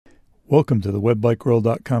Welcome to the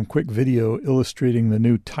webBikeWorld.com quick video illustrating the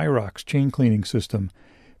new Tirox chain cleaning system.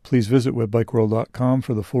 Please visit webBikeWorld.com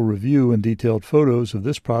for the full review and detailed photos of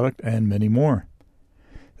this product and many more.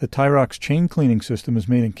 The Tirox chain cleaning system is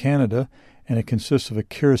made in Canada, and it consists of a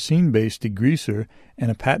kerosene-based degreaser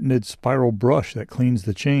and a patented spiral brush that cleans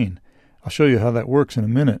the chain. I'll show you how that works in a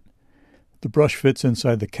minute. The brush fits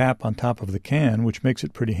inside the cap on top of the can, which makes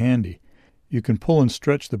it pretty handy. You can pull and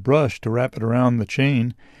stretch the brush to wrap it around the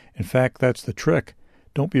chain. In fact, that's the trick.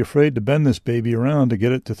 Don't be afraid to bend this baby around to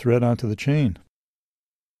get it to thread onto the chain.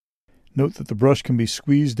 Note that the brush can be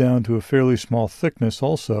squeezed down to a fairly small thickness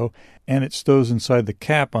also, and it stows inside the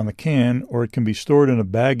cap on the can, or it can be stored in a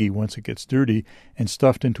baggie once it gets dirty and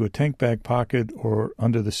stuffed into a tank bag pocket or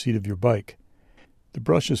under the seat of your bike. The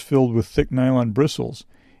brush is filled with thick nylon bristles,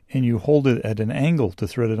 and you hold it at an angle to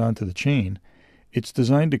thread it onto the chain. It's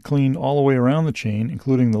designed to clean all the way around the chain,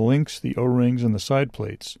 including the links, the O-rings, and the side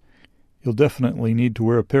plates. You'll definitely need to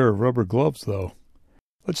wear a pair of rubber gloves, though.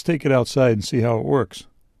 Let's take it outside and see how it works.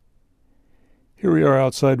 Here we are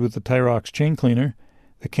outside with the Tirox chain cleaner.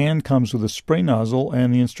 The can comes with a spray nozzle,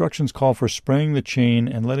 and the instructions call for spraying the chain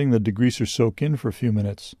and letting the degreaser soak in for a few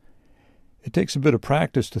minutes. It takes a bit of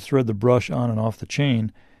practice to thread the brush on and off the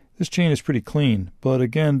chain. This chain is pretty clean, but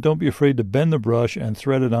again, don't be afraid to bend the brush and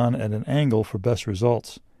thread it on at an angle for best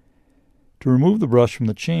results. To remove the brush from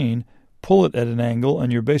the chain, pull it at an angle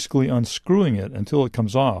and you're basically unscrewing it until it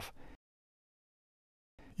comes off.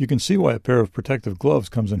 You can see why a pair of protective gloves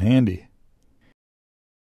comes in handy.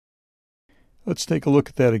 Let's take a look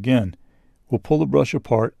at that again. We'll pull the brush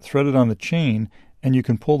apart, thread it on the chain, and you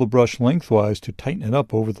can pull the brush lengthwise to tighten it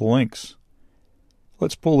up over the links.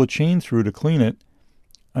 Let's pull the chain through to clean it.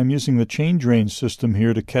 I'm using the chain drain system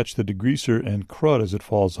here to catch the degreaser and crud as it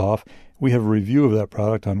falls off. We have a review of that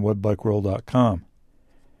product on webBikeWorld.com.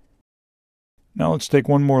 Now let's take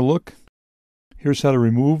one more look. Here's how to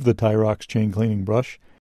remove the Tirox chain cleaning brush.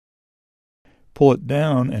 Pull it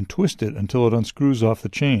down and twist it until it unscrews off the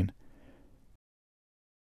chain.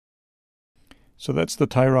 So that's the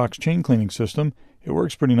Tirox chain cleaning system. It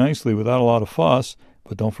works pretty nicely without a lot of fuss,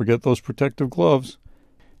 but don't forget those protective gloves.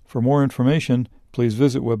 For more information, please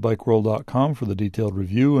visit webBikeWorld.com for the detailed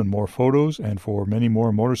review and more photos, and for many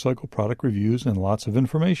more motorcycle product reviews and lots of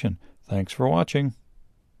information. Thanks for watching.